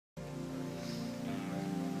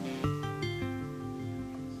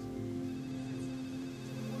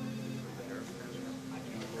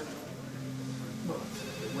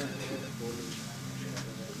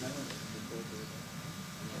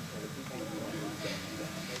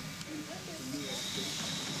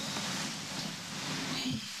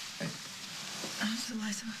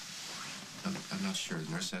not sure.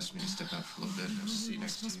 The nurse asked me to step out for a little bit. I was to see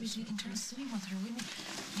next to you. We're supposed to be taking turns sitting with her. We need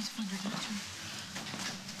to find her doctor.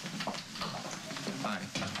 Hi.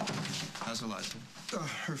 How's Eliza?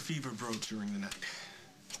 Her fever broke during the night.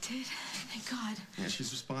 It did? Thank God. Yeah,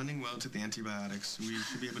 she's responding well to the antibiotics. We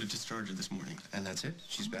should be able to discharge her this morning. And that's it?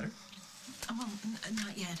 She's better? Oh, well,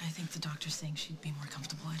 not yet. I think the doctor's saying she'd be more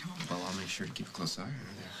comfortable at home. Well, I'll make sure to keep a close eye on her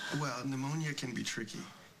there. Well, pneumonia can be tricky.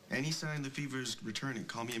 Any sign the fever's returning,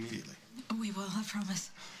 call me immediately. We will, I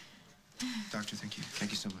promise. Doctor, thank you.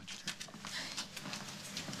 Thank you so much.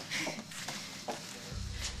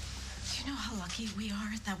 Do you know how lucky we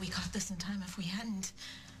are that we caught this in time? If we hadn't...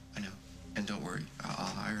 I know. And don't worry. I'll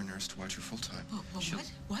hire a nurse to watch her full time. Well,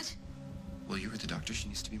 what? What? Well, you're the doctor. She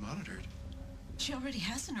needs to be monitored. She already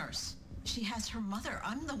has a nurse. She has her mother.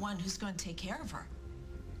 I'm the one who's going to take care of her.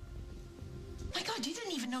 My God, you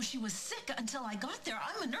didn't even know she was sick until I got there.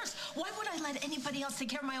 I'm a nurse. Why would I let anybody else take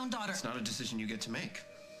care of my own daughter? It's not a decision you get to make.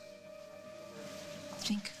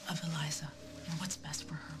 Think of Eliza and what's best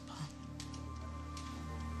for her, Paul.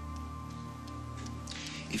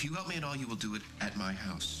 If you help me at all, you will do it at my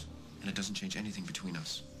house. And it doesn't change anything between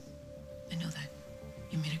us. I know that.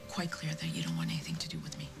 You made it quite clear that you don't want anything to do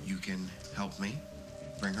with me. You can help me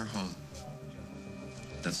bring her home.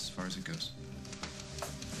 That's as far as it goes.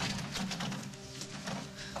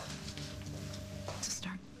 To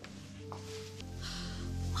start.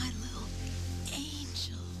 My little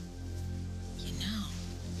angel. You know,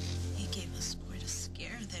 you gave us quite a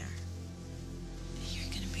scare there. You're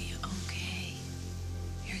gonna be okay.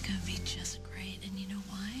 You're gonna be just great. And you know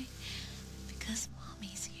why? Because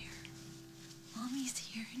Mommy's here. Mommy's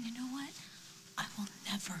here, and you know what? I will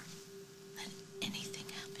never let anything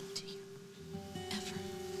happen to you. Ever.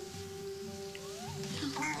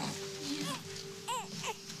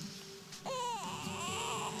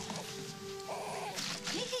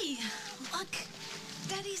 Hey, look.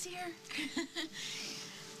 Daddy's here.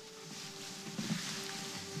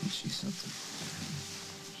 Is she something?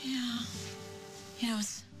 Yeah. You know,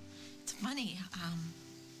 it's funny.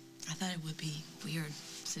 I thought it would be weird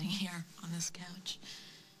sitting here on this couch,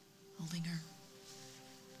 holding her.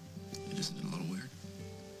 Isn't it a little weird?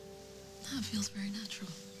 No, it feels very natural.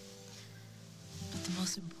 But the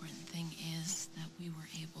most important thing is that we were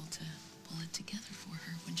able to pull it together for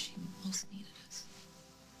her when she most needed us.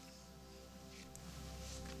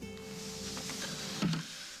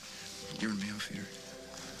 You're in me off here.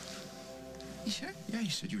 You sure? Yeah, you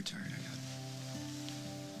said you were tired. I got it.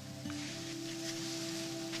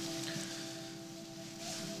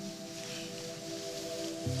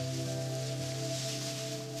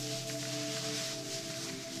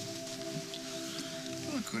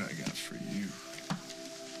 Look what I got for you.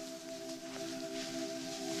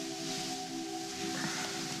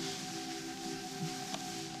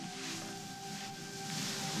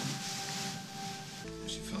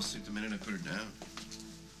 She fell asleep the minute I put her down.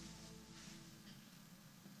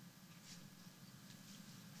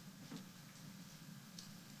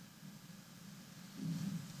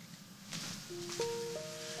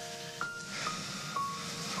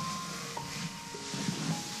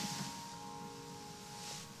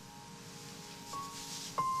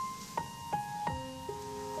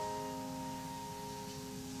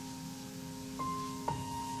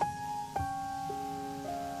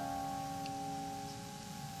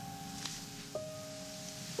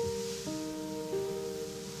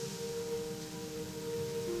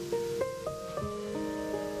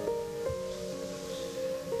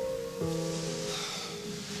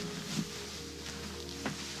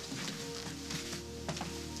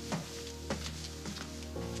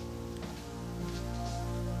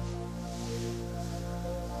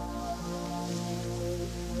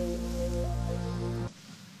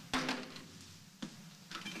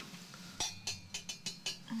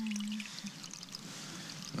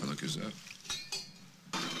 Is that?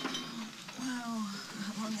 Wow.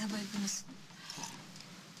 How long have I been asleep?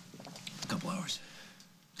 A couple hours.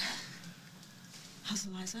 How's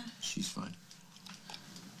Eliza? She's fine.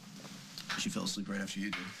 She fell asleep right after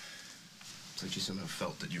you did. It's like she somehow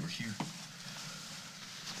felt that you were here.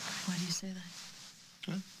 Why do you say that?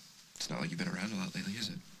 Huh? It's not like you've been around a lot lately, is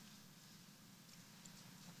it?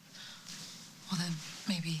 Well, then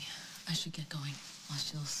maybe I should get going while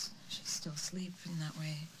she's still asleep, and that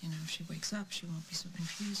way, you know, if she wakes up, she won't be so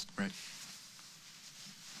confused. Right.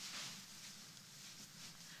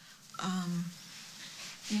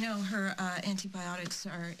 You know, her antibiotics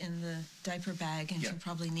are in the diaper bag, and Yeah. she'll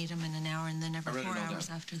probably need them in an hour, and then every I wrote it 4 all hours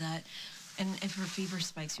down. after that. And if her fever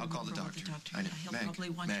spikes, I'll call the remember what doctor. the doctor. I know. He'll Meg, probably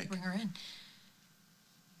want you Meg. to bring her in.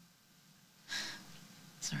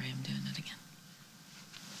 Sorry, I'm doing it again.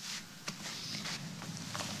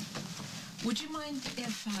 Would you mind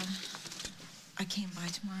if I came by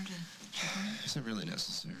tomorrow to check on you? Is it really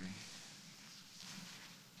necessary?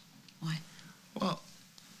 Why? Well,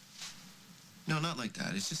 no, not like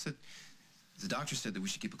that. It's just that the doctor said that we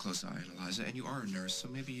should keep a close eye on Eliza, and you are a nurse, so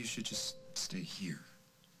maybe you should just stay here.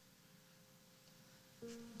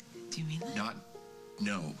 Do you mean that?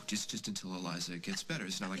 No, just until Eliza gets better.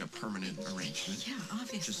 It's not like a permanent arrangement. Yeah,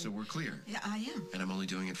 obviously. Just so we're clear. Yeah, I am. And I'm only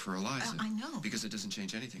doing it for Eliza. I know. Because it doesn't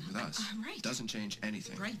change anything with us. Right. Doesn't change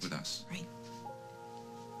anything with us. Right.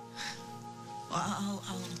 Well, I'll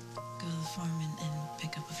go to the farm and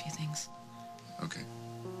pick up a few things. Okay.